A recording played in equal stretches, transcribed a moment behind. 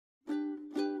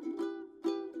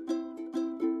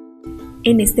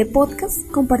En este podcast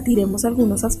compartiremos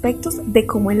algunos aspectos de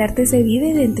cómo el arte se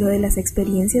vive dentro de las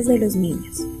experiencias de los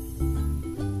niños.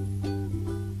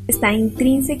 Está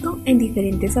intrínseco en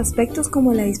diferentes aspectos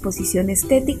como la disposición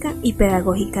estética y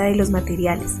pedagógica de los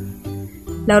materiales,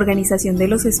 la organización de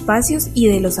los espacios y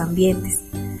de los ambientes,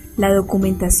 la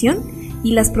documentación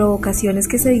y las provocaciones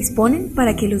que se disponen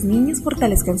para que los niños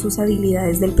fortalezcan sus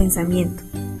habilidades del pensamiento.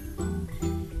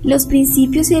 Los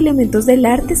principios y elementos del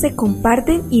arte se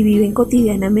comparten y viven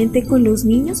cotidianamente con los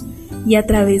niños y a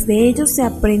través de ellos se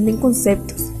aprenden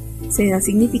conceptos, se da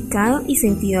significado y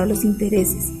sentido a los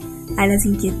intereses, a las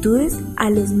inquietudes,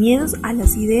 a los miedos, a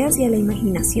las ideas y a la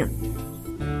imaginación.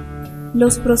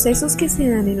 Los procesos que se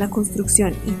dan en la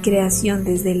construcción y creación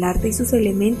desde el arte y sus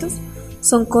elementos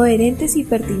son coherentes y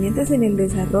pertinentes en el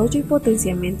desarrollo y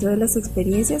potenciamiento de las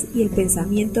experiencias y el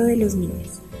pensamiento de los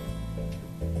niños.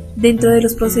 Dentro de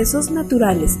los procesos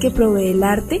naturales que provee el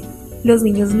arte, los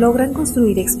niños logran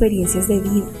construir experiencias de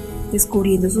vida,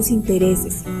 descubriendo sus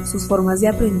intereses, sus formas de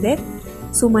aprender,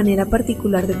 su manera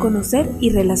particular de conocer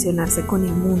y relacionarse con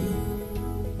el mundo.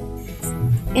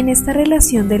 En esta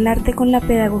relación del arte con la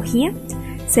pedagogía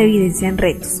se evidencian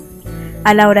retos,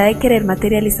 a la hora de querer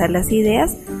materializar las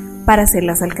ideas para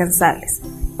hacerlas alcanzables,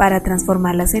 para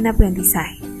transformarlas en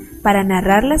aprendizaje, para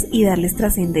narrarlas y darles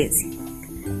trascendencia.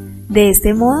 De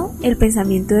este modo, el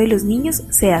pensamiento de los niños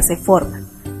se hace forma,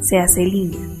 se hace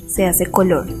línea, se hace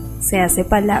color, se hace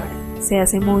palabra, se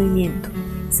hace movimiento,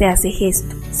 se hace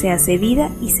gesto, se hace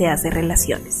vida y se hace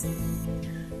relaciones.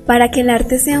 Para que el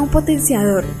arte sea un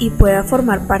potenciador y pueda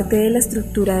formar parte de la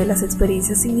estructura de las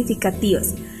experiencias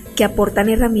significativas que aportan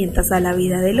herramientas a la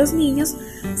vida de los niños,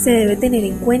 se debe tener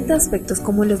en cuenta aspectos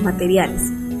como los materiales,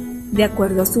 de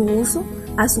acuerdo a su uso,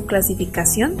 a su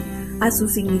clasificación, a su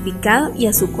significado y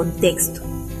a su contexto.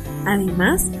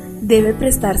 Además, debe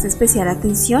prestarse especial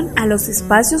atención a los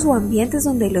espacios o ambientes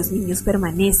donde los niños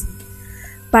permanecen,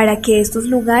 para que estos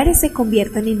lugares se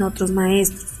conviertan en otros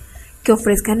maestros, que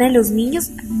ofrezcan a los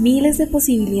niños miles de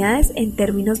posibilidades en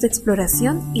términos de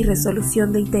exploración y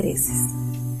resolución de intereses.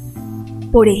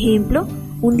 Por ejemplo,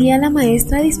 un día la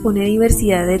maestra dispone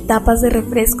diversidad de tapas de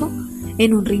refresco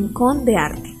en un rincón de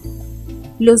arte.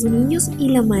 Los niños y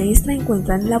la maestra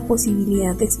encuentran la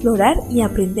posibilidad de explorar y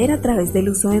aprender a través del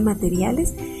uso de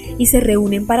materiales y se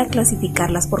reúnen para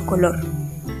clasificarlas por color.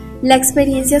 La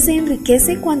experiencia se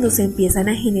enriquece cuando se empiezan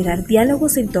a generar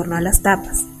diálogos en torno a las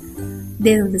tapas.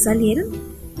 ¿De dónde salieron?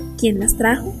 ¿Quién las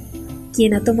trajo?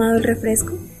 ¿Quién ha tomado el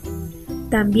refresco?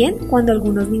 También cuando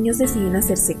algunos niños deciden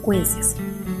hacer secuencias,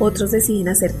 otros deciden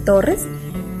hacer torres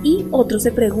y otros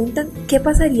se preguntan ¿qué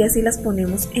pasaría si las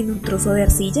ponemos en un trozo de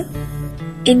arcilla?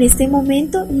 En este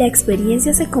momento la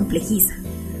experiencia se complejiza.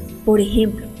 Por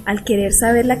ejemplo, al querer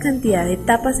saber la cantidad de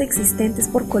tapas existentes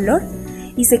por color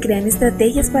y se crean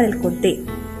estrategias para el conteo.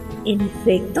 En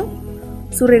efecto,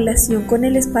 su relación con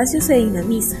el espacio se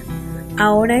dinamiza.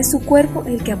 Ahora es su cuerpo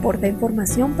el que aporta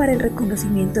información para el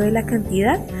reconocimiento de la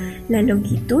cantidad, la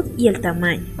longitud y el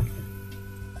tamaño.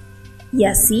 Y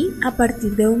así, a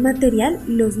partir de un material,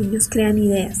 los niños crean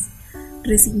ideas,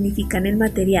 resignifican el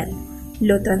material,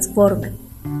 lo transforman,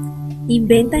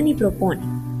 inventan y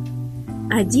proponen.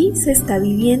 Allí se está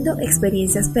viviendo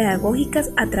experiencias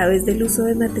pedagógicas a través del uso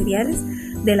de materiales,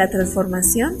 de la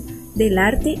transformación del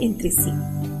arte entre sí.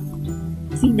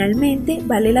 Finalmente,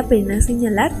 vale la pena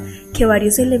señalar que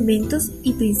varios elementos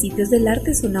y principios del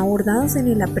arte son abordados en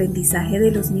el aprendizaje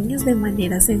de los niños de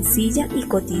manera sencilla y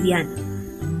cotidiana.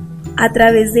 A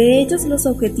través de ellos, los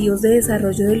objetivos de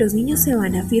desarrollo de los niños se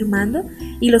van afirmando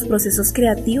y los procesos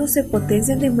creativos se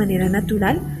potencian de manera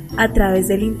natural a través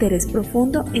del interés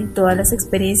profundo en todas las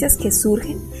experiencias que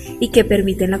surgen y que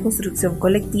permiten la construcción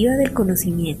colectiva del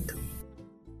conocimiento.